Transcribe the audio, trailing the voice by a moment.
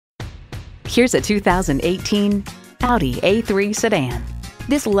Here's a 2018 Audi A3 sedan.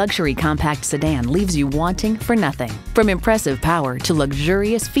 This luxury compact sedan leaves you wanting for nothing. From impressive power to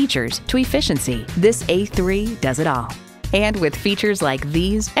luxurious features to efficiency, this A3 does it all. And with features like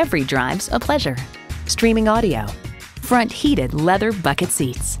these, every drive's a pleasure. Streaming audio, front heated leather bucket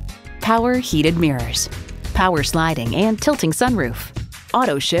seats, power heated mirrors, power sliding and tilting sunroof,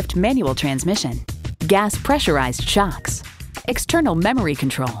 auto shift manual transmission, gas pressurized shocks, external memory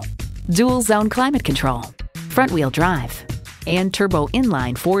control, dual zone climate control, front wheel drive, and turbo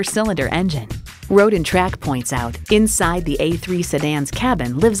inline 4-cylinder engine. Road and Track points out, inside the A3 sedan's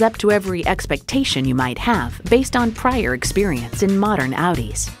cabin lives up to every expectation you might have based on prior experience in modern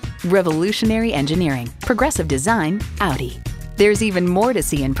Audis. Revolutionary engineering, progressive design, Audi. There's even more to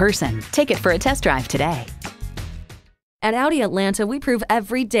see in person. Take it for a test drive today. At Audi Atlanta, we prove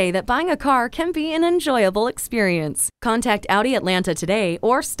every day that buying a car can be an enjoyable experience. Contact Audi Atlanta today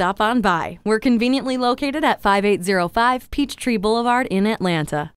or stop on by. We're conveniently located at 5805 Peachtree Boulevard in Atlanta.